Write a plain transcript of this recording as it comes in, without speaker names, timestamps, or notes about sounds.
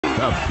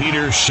The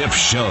Peter Schiff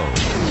Show.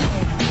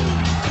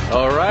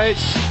 All right,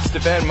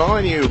 Stefan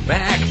Molyneux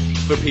back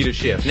for Peter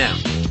Schiff. Now,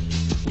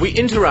 we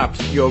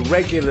interrupt your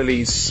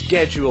regularly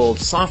scheduled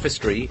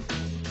sophistry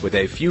with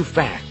a few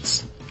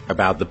facts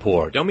about the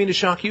poor. Don't mean to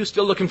shock you.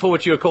 Still looking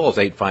forward to your calls,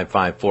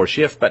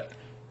 855-4SCHIFF, but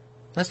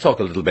let's talk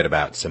a little bit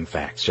about some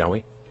facts, shall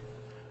we?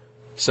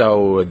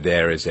 So,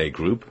 there is a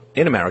group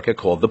in America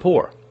called the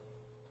poor.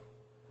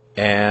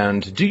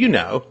 And do you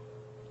know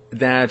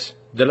that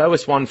the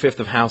lowest one-fifth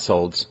of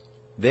households,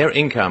 their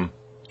income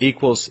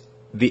equals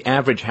the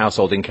average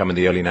household income in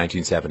the early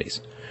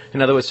 1970s?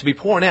 In other words, to be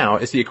poor now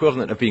is the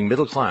equivalent of being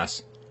middle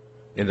class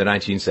in the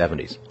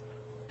 1970s.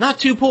 Not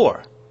too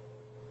poor.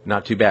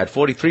 Not too bad.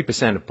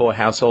 43% of poor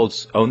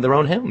households own their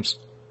own homes.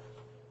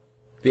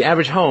 The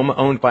average home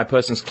owned by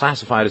persons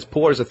classified as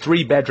poor is a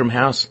 3-bedroom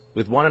house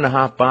with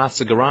 1.5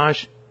 baths, a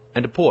garage,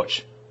 and a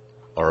porch,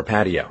 or a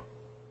patio.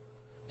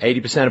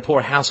 80% of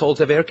poor households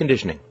have air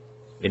conditioning.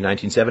 In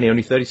 1970,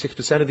 only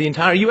 36% of the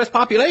entire U.S.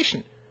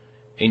 population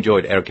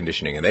enjoyed air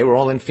conditioning, and they were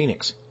all in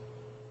Phoenix.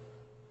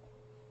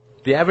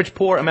 The average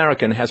poor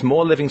American has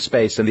more living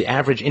space than the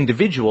average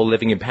individual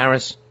living in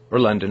Paris or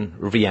London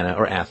or Vienna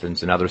or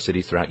Athens and other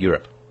cities throughout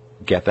Europe.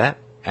 Get that?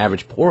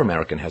 Average poor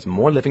American has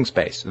more living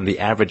space than the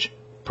average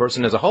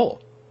person as a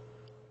whole.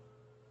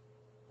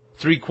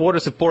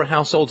 3/4 of poor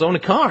households own a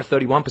car.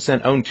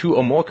 31% own 2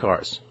 or more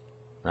cars.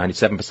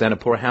 97% of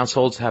poor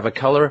households have a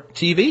color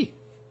TV.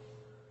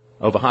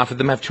 Over half of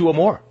them have 2 or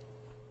more.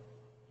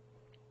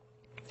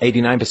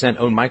 89%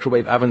 own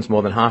microwave ovens,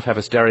 more than half have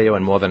a stereo,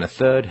 and more than a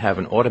third have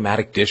an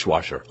automatic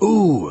dishwasher.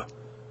 Ooh,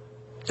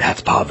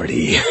 that's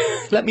poverty.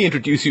 Let me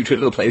introduce you to a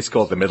little place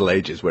called the Middle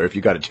Ages, where if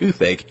you got a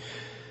toothache,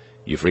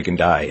 you freaking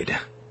died.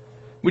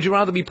 Would you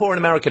rather be poor in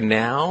America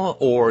now,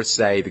 or,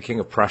 say, the King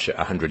of Prussia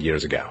 100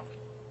 years ago?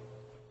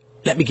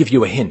 Let me give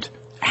you a hint.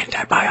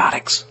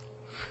 Antibiotics.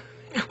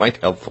 Quite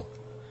helpful.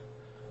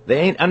 They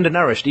ain't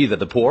undernourished either,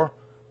 the poor.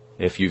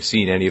 If you've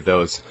seen any of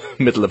those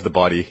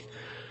middle-of-the-body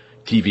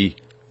TV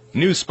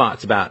news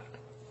spots about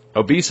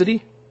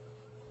obesity,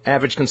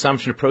 average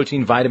consumption of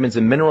protein, vitamins,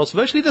 and minerals,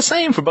 virtually the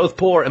same for both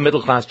poor and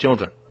middle-class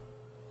children.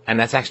 And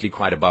that's actually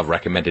quite above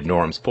recommended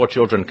norms. Poor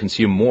children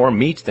consume more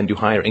meat than do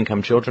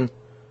higher-income children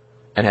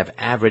and have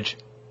average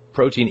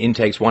protein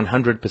intakes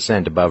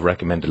 100% above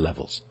recommended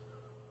levels.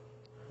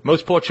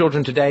 Most poor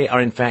children today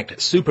are, in fact,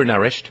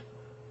 supernourished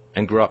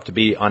and grew up to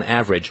be, on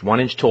average,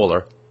 1 inch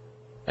taller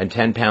and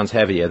 10 pounds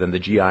heavier than the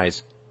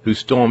GIs who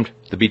stormed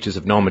the beaches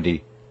of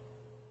Normandy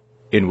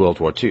in World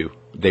War II.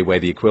 They weigh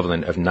the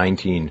equivalent of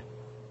 19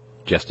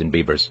 Justin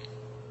Biebers.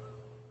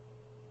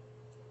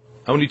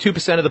 Only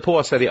 2% of the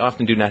poor say they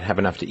often do not have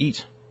enough to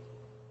eat.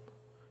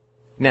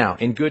 Now,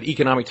 in good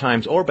economic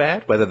times or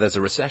bad, whether there's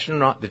a recession or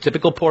not, the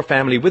typical poor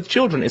family with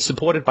children is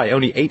supported by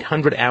only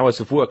 800 hours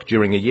of work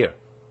during a year.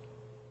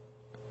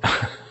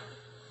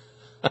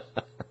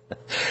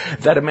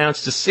 That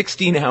amounts to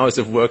 16 hours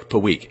of work per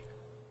week.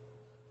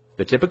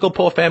 The typical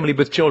poor family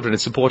with children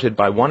is supported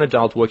by one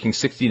adult working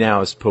 16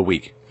 hours per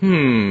week.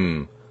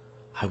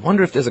 I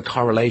wonder if there's a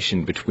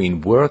correlation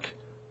between work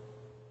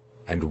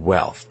and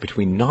wealth,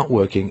 between not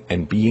working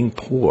and being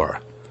poor.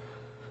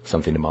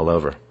 Something to mull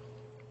over.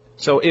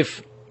 So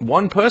if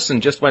one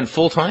person just went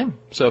full-time,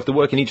 so if the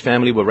work in each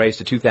family were raised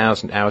to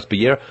 2,000 hours per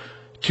year,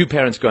 2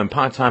 parents going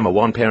part-time or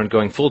 1 parent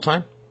going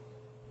full-time,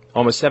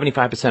 almost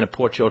 75% of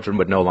poor children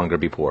would no longer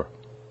be poor.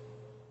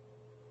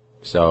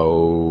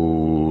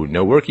 So,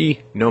 no worky,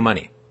 no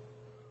money.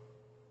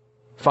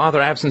 Father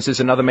absence is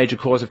another major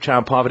cause of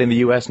child poverty in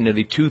the U.S.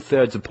 Nearly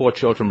 2/3 of poor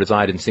children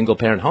reside in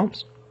single-parent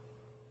homes.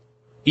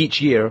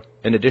 Each year,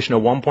 an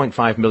additional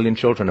 1.5 million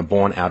children are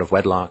born out of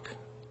wedlock.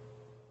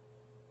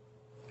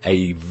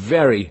 A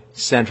very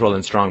central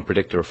and strong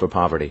predictor for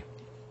poverty.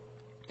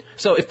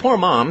 So if poor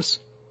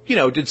moms,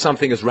 did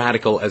something as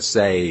radical as,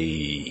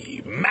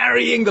 say,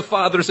 marrying the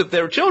fathers of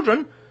their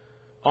children,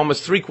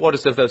 almost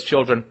 3/4 of those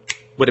children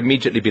would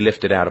immediately be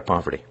lifted out of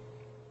poverty.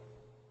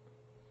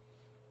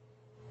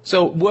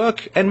 So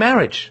work and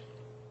marriage.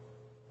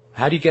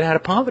 How do you get out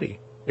of poverty?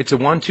 It's a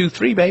 1, 2,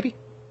 3, baby.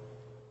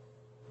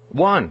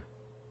 1,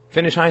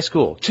 finish high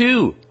school.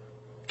 2,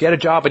 get a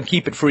job and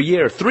keep it for a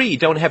year. 3,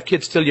 don't have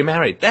kids till you're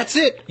married. That's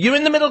it. You're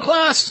in the middle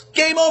class.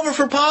 Game over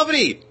for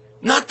poverty.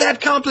 Not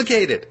that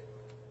complicated.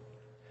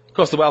 Of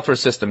course, the welfare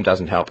system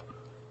doesn't help.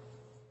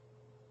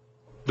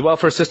 The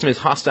welfare system is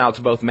hostile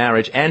to both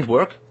marriage and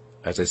work.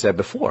 As I said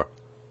before,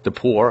 the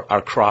poor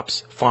are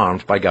crops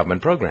farmed by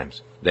government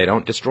programs. They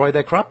don't destroy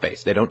their crop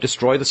base. They don't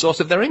destroy the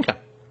source of their income.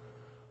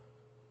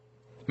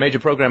 Major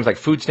programs like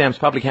food stamps,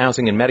 public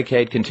housing, and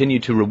Medicaid continue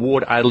to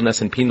reward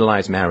idleness and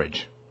penalize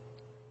marriage.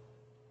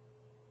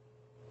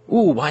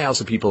 Why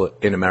else are people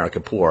in America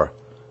poor?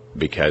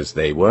 Because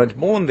they weren't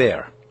born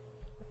there.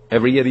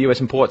 Every year the U.S.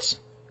 imports,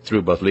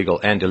 through both legal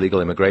and illegal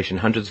immigration,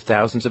 hundreds of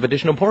thousands of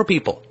additional poor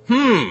people.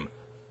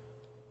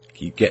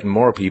 Keep getting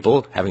more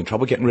people, having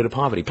trouble getting rid of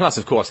poverty. Plus,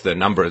 of course,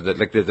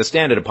 the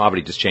standard of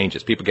poverty just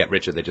changes. People get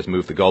richer, they just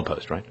move the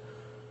goalpost, right?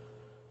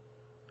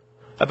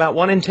 About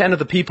 1 in 10 of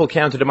the people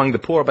counted among the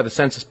poor by the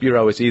Census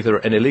Bureau is either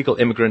an illegal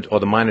immigrant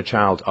or the minor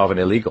child of an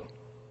illegal.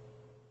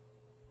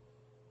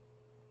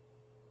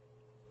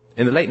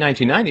 In the late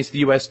 1990s, the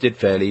U.S. did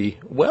fairly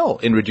well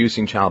in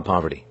reducing child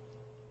poverty.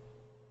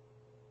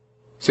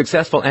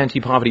 Successful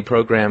anti-poverty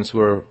programs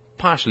were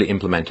partially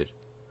implemented.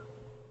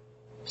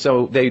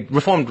 So they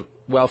reformed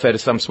welfare to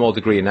some small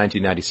degree in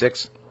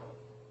 1996.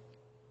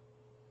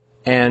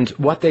 And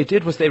what they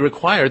did was they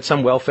required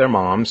some welfare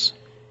moms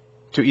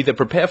to either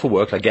prepare for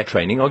work, like get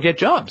training, or get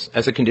jobs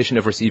as a condition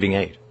of receiving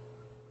aid.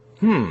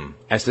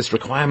 As this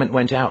requirement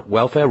went out,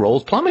 welfare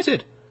rolls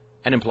plummeted,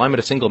 and employment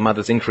of single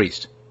mothers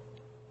increased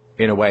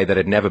in a way that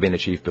had never been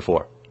achieved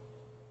before.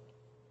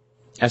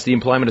 As the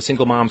employment of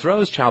single moms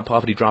rose, child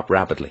poverty dropped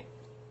rapidly.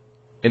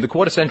 In the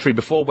quarter century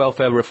before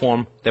welfare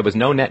reform, there was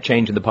no net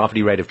change in the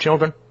poverty rate of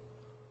children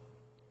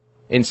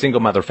in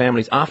single-mother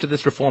families. After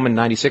this reform in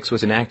 96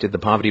 was enacted, the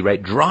poverty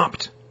rate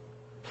dropped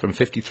from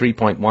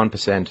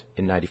 53.1%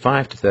 in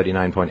 95 to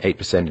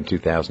 39.8% in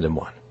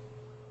 2001.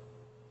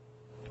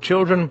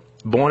 Children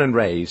born and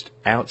raised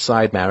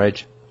outside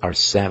marriage are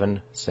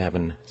 7.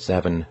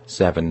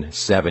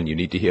 You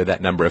need to hear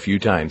that number a few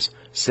times.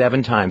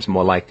 7 times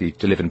more likely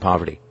to live in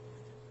poverty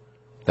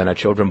than are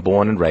children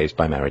born and raised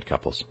by married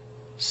couples.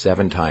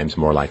 7 times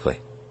more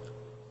likely.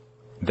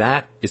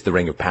 That is the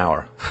ring of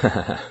power.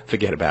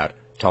 Forget about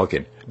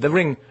Tolkien. The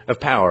ring of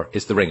power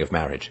is the ring of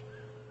marriage.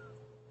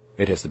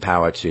 It has the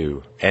power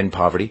to end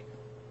poverty,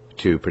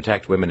 to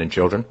protect women and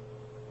children.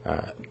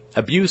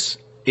 Abuse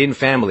in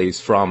families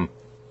from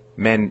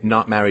men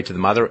not married to the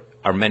mother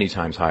are many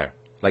times higher,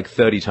 like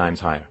 30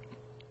 times higher.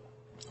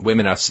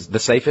 Women are the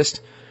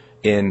safest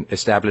in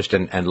established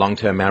and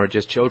long-term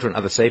marriages. Children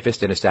are the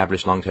safest in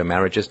established long-term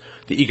marriages.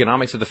 The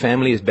economics of the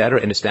family is better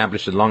in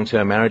established and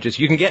long-term marriages.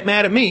 You can get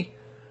mad at me,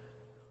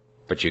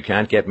 but you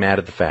can't get mad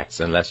at the facts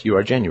unless you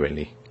are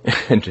genuinely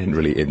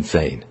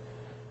insane.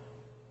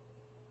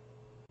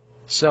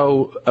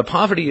 So,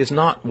 poverty is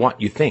not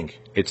what you think.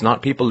 It's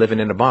not people living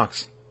in a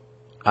box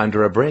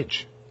under a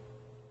bridge.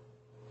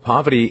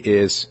 Poverty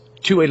is,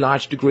 to a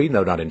large degree,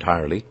 though not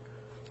entirely,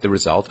 the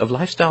result of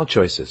lifestyle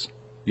choices.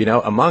 You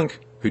know, a monk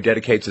who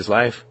dedicates his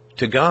life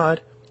to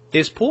God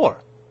is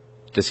poor.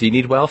 Does he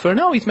need welfare?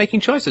 No, he's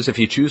making choices. If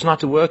you choose not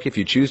to work, if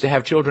you choose to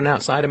have children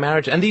outside of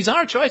marriage, and these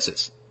are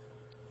choices.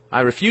 I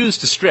refuse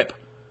to strip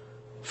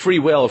free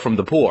will from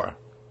the poor.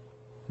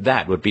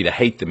 That would be to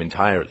hate them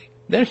entirely.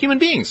 They're human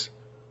beings,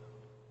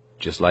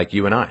 just like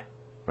you and I.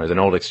 There's an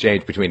old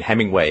exchange between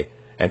Hemingway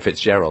and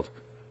Fitzgerald.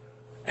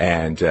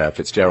 And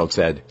Fitzgerald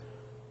said,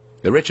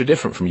 "The rich are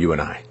different from you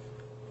and I."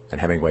 And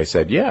Hemingway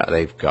said, "Yeah,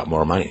 they've got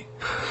more money."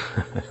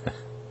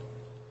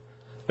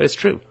 But it's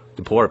true.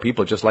 The poor are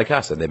people just like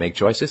us, and they make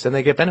choices and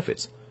they get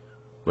benefits.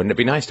 Wouldn't it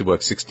be nice to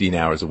work 16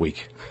 hours a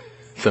week?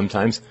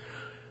 Sometimes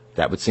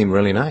that would seem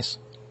really nice.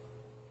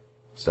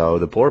 So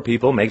the poor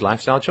people make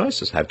lifestyle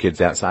choices, have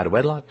kids outside of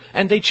wedlock,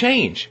 and they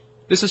change.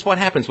 This is what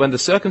happens when the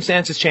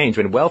circumstances change,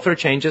 when welfare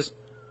changes,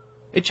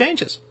 it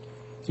changes.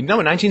 You know,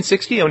 in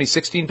 1960, only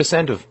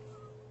 16% of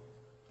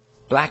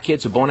black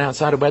kids were born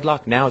outside of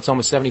wedlock. Now it's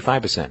almost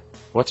 75%.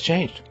 What's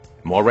changed?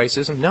 More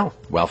racism? No.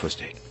 Welfare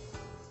state.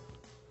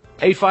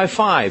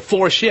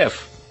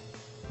 855-4-SCHIFF.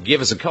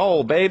 Give us a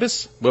call,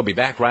 babies. We'll be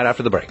back right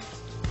after the break.